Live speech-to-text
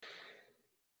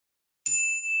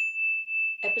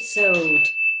Episode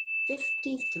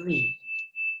 53.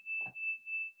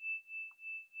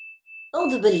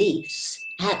 All the beliefs,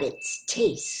 habits,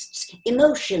 tastes,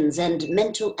 emotions, and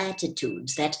mental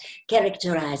attitudes that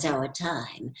characterize our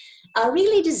time are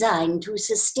really designed to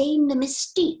sustain the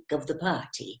mystique of the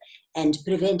party and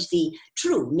prevent the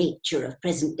true nature of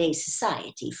present-day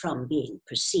society from being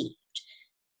perceived.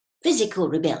 Physical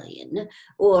rebellion,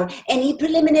 or any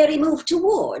preliminary move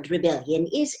toward rebellion,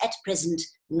 is at present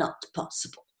not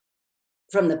possible.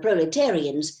 From the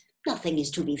proletarians, nothing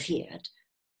is to be feared.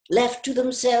 Left to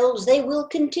themselves, they will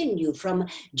continue from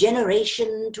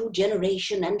generation to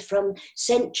generation and from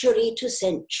century to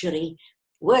century,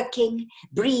 working,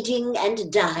 breeding,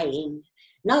 and dying,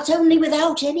 not only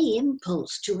without any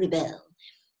impulse to rebel,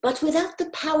 but without the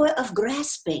power of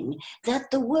grasping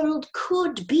that the world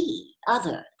could be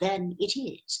other than it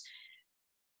is.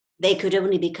 They could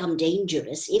only become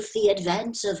dangerous if the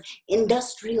advance of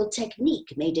industrial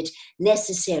technique made it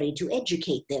necessary to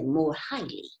educate them more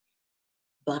highly.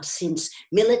 But since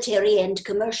military and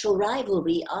commercial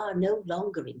rivalry are no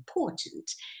longer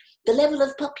important, the level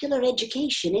of popular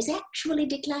education is actually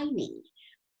declining.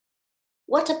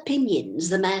 What opinions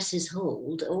the masses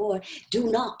hold or do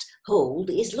not hold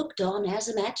is looked on as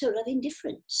a matter of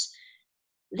indifference.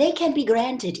 They can be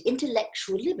granted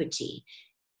intellectual liberty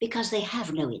because they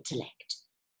have no intellect.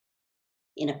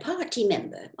 In a party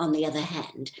member, on the other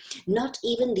hand, not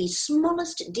even the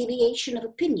smallest deviation of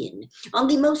opinion on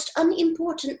the most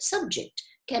unimportant subject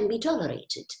can be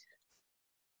tolerated.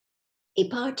 A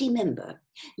party member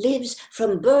lives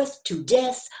from birth to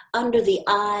death under the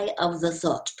eye of the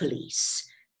thought police.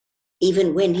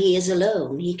 Even when he is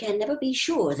alone, he can never be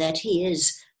sure that he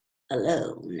is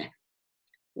alone.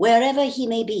 Wherever he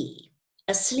may be,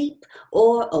 asleep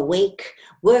or awake,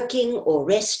 working or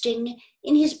resting,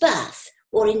 in his bath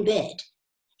or in bed,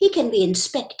 he can be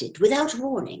inspected without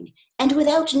warning and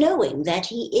without knowing that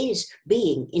he is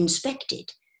being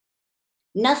inspected.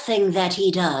 Nothing that he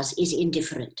does is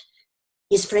indifferent.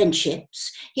 His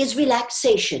friendships, his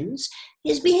relaxations,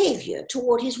 his behavior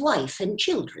toward his wife and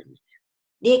children,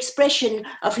 the expression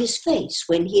of his face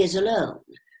when he is alone,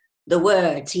 the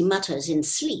words he mutters in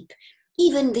sleep,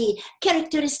 even the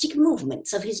characteristic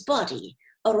movements of his body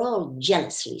are all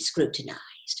jealously scrutinized.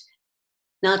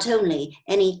 Not only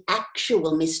any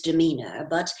actual misdemeanor,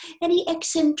 but any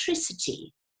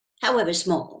eccentricity, however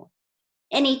small,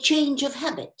 any change of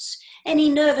habits, any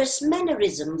nervous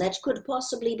mannerism that could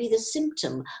possibly be the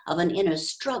symptom of an inner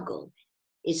struggle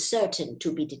is certain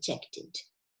to be detected.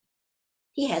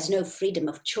 He has no freedom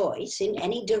of choice in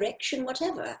any direction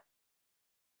whatever.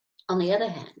 On the other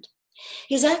hand,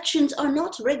 his actions are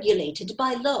not regulated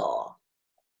by law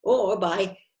or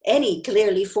by any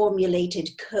clearly formulated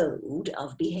code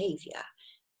of behavior.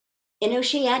 In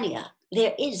Oceania,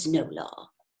 there is no law.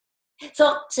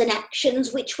 Thoughts and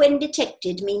actions which, when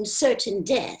detected, mean certain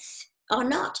death, are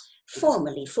not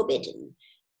formally forbidden,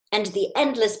 and the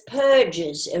endless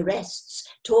purges, arrests,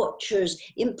 tortures,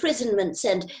 imprisonments,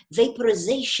 and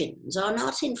vaporizations are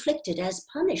not inflicted as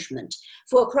punishment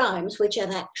for crimes which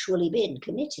have actually been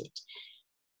committed,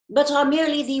 but are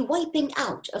merely the wiping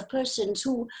out of persons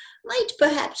who might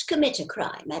perhaps commit a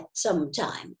crime at some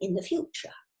time in the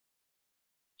future.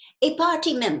 A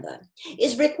party member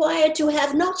is required to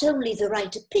have not only the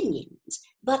right opinions,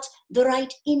 but the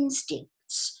right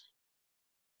instincts.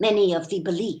 Many of the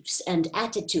beliefs and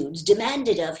attitudes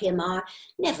demanded of him are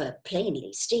never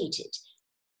plainly stated,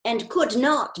 and could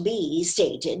not be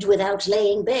stated without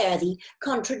laying bare the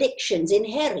contradictions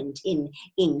inherent in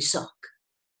Ingsoc.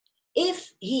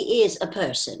 If he is a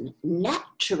person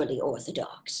naturally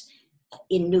orthodox,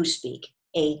 in Newspeak,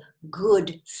 a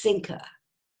good thinker,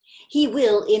 he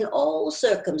will in all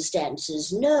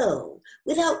circumstances know,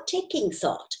 without taking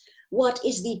thought, what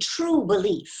is the true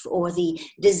belief or the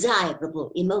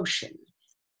desirable emotion.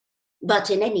 But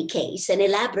in any case, an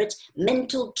elaborate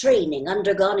mental training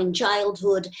undergone in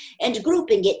childhood and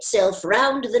grouping itself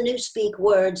round the Newspeak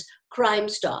words crime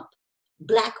stop,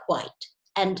 black-white,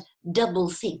 and double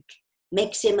think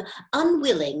makes him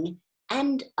unwilling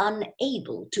and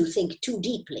unable to think too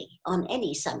deeply on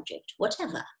any subject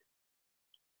whatever.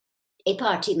 A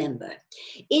party member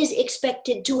is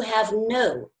expected to have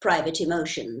no private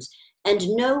emotions and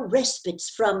no respites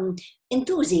from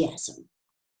enthusiasm.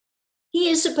 He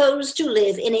is supposed to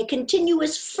live in a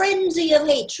continuous frenzy of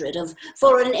hatred of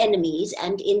foreign enemies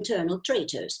and internal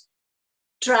traitors,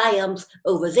 triumph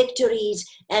over victories,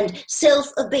 and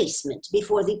self-abasement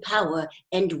before the power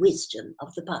and wisdom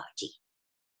of the party.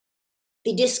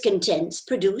 The discontents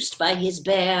produced by his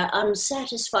bare,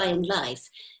 unsatisfying life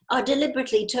are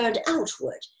deliberately turned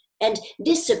outward and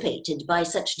dissipated by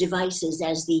such devices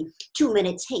as the 2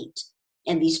 minutes hate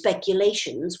and the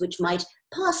speculations which might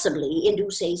possibly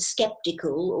induce a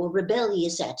skeptical or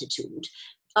rebellious attitude,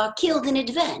 are killed in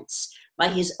advance by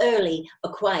his early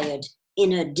acquired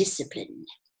inner discipline.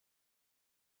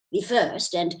 The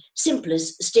first and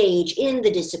simplest stage in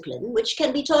the discipline, which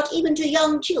can be taught even to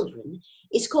young children,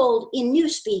 is called, in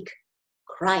Newspeak,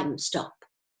 crime stop.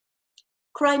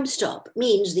 Crime stop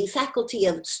means the faculty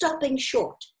of stopping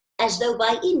short, as though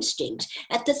by instinct,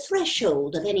 at the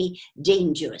threshold of any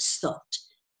dangerous thought.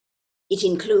 It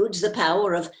includes the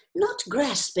power of not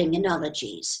grasping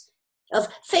analogies, of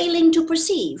failing to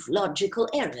perceive logical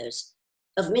errors,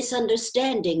 of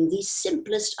misunderstanding the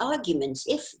simplest arguments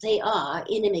if they are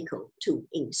inimical to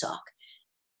Ingsoc,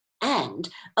 and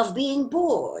of being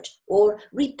bored or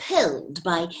repelled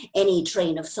by any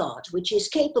train of thought which is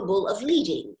capable of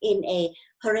leading in a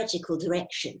heretical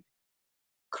direction.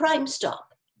 Crime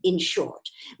stop, in short,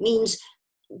 means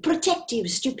protective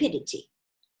stupidity.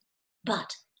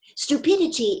 But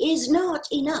stupidity is not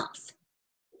enough.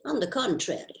 On the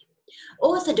contrary,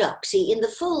 orthodoxy in the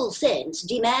full sense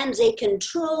demands a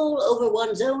control over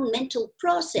one's own mental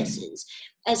processes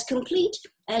as complete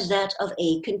as that of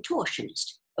a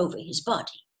contortionist over his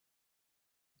body.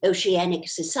 Oceanic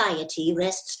society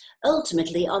rests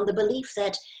ultimately on the belief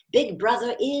that Big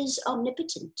Brother is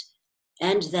omnipotent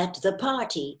and that the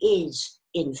party is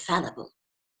infallible.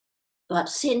 But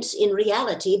since in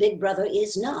reality Big Brother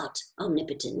is not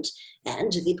omnipotent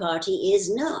and the party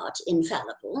is not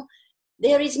infallible,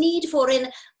 there is need for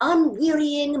an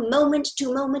unwearying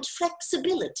moment-to-moment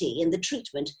flexibility in the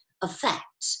treatment of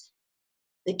facts.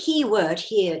 The key word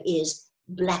here is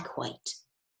black-white.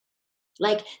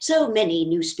 Like so many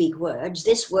Newspeak words,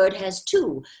 this word has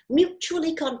two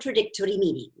mutually contradictory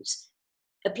meanings.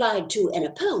 Applied to an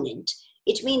opponent,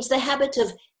 it means the habit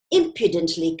of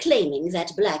impudently claiming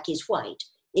that black is white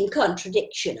in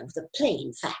contradiction of the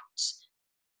plain facts.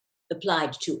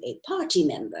 Applied to a party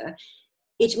member,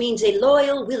 it means a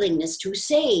loyal willingness to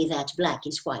say that black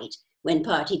is white when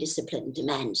party discipline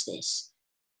demands this.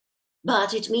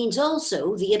 But it means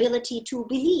also the ability to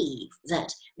believe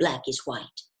that black is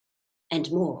white,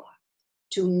 and more,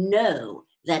 to know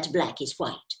that black is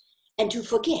white, and to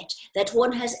forget that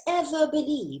one has ever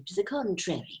believed the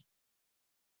contrary.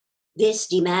 This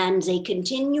demands a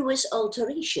continuous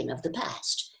alteration of the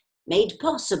past, made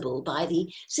possible by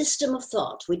the system of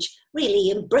thought which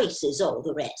really embraces all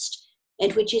the rest,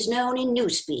 and which is known in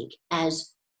Newspeak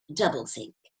as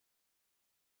doublethink.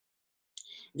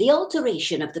 The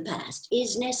alteration of the past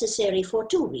is necessary for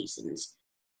two reasons,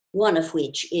 one of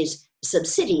which is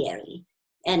subsidiary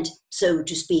and, so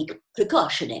to speak,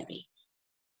 precautionary.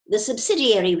 The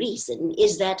subsidiary reason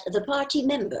is that the party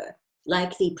member,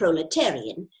 like the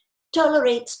proletarian,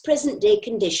 tolerates present-day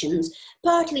conditions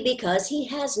partly because he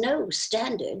has no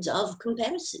standards of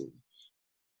comparison.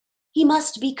 He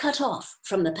must be cut off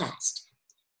from the past,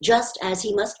 just as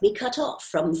he must be cut off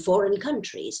from foreign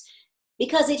countries,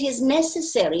 because it is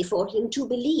necessary for him to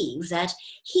believe that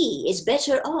he is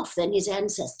better off than his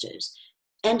ancestors,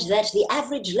 and that the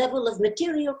average level of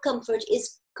material comfort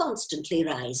is constantly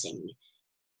rising.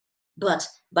 But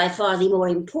by far the more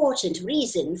important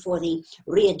reason for the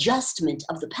readjustment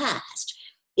of the past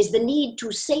is the need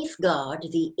to safeguard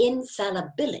the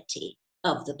infallibility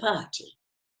of the party.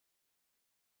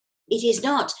 It is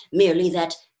not merely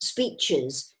that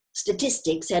speeches,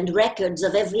 statistics, and records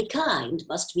of every kind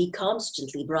must be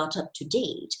constantly brought up to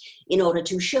date in order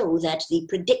to show that the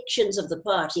predictions of the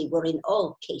party were in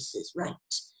all cases right.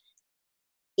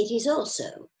 It is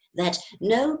also that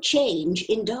no change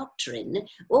in doctrine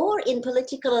or in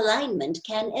political alignment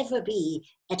can ever be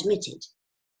admitted.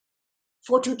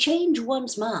 For to change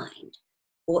one's mind,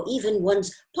 or even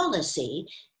one's policy,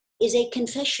 is a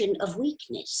confession of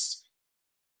weakness.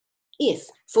 If,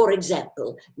 for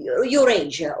example,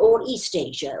 Eurasia or East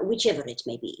Asia, whichever it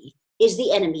may be, is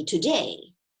the enemy today,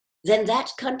 then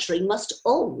that country must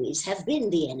always have been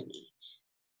the enemy.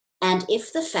 And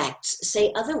if the facts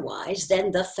say otherwise, then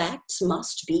the facts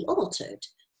must be altered.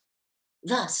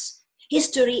 Thus,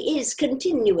 history is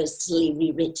continuously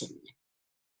rewritten.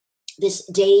 This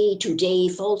day-to-day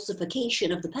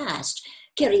falsification of the past,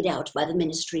 carried out by the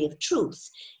Ministry of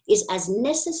Truth, is as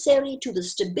necessary to the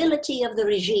stability of the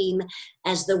regime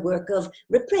as the work of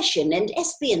repression and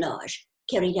espionage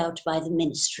carried out by the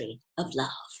Ministry of Love.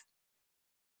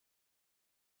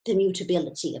 The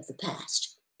mutability of the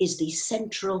past is the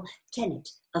central tenet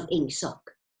of Ingsoc.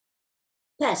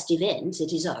 Past events,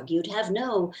 it is argued, have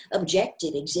no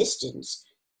objective existence,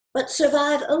 but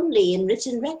survive only in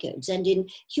written records and in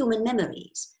human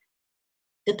memories.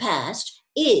 The past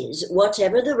is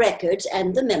whatever the records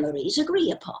and the memories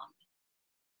agree upon.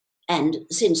 And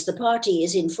since the party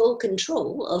is in full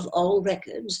control of all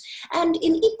records and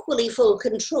in equally full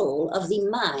control of the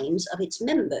minds of its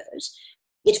members,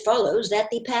 it follows that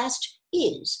the past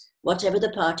is whatever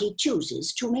the party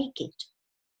chooses to make it.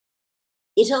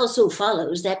 It also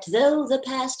follows that though the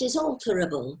past is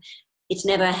alterable, it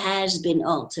never has been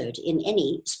altered in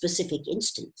any specific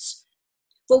instance.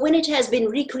 For when it has been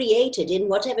recreated in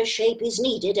whatever shape is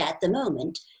needed at the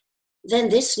moment, then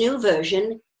this new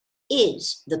version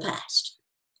is the past,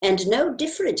 and no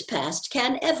different past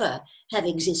can ever have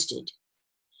existed.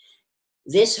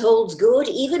 This holds good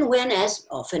even when, as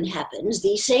often happens,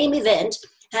 the same event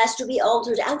has to be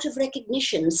altered out of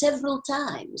recognition several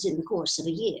times in the course of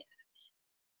a year.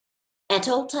 At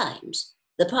all times,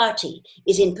 the party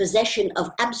is in possession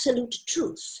of absolute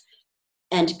truth,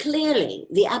 and clearly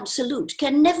the absolute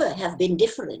can never have been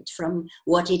different from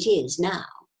what it is now.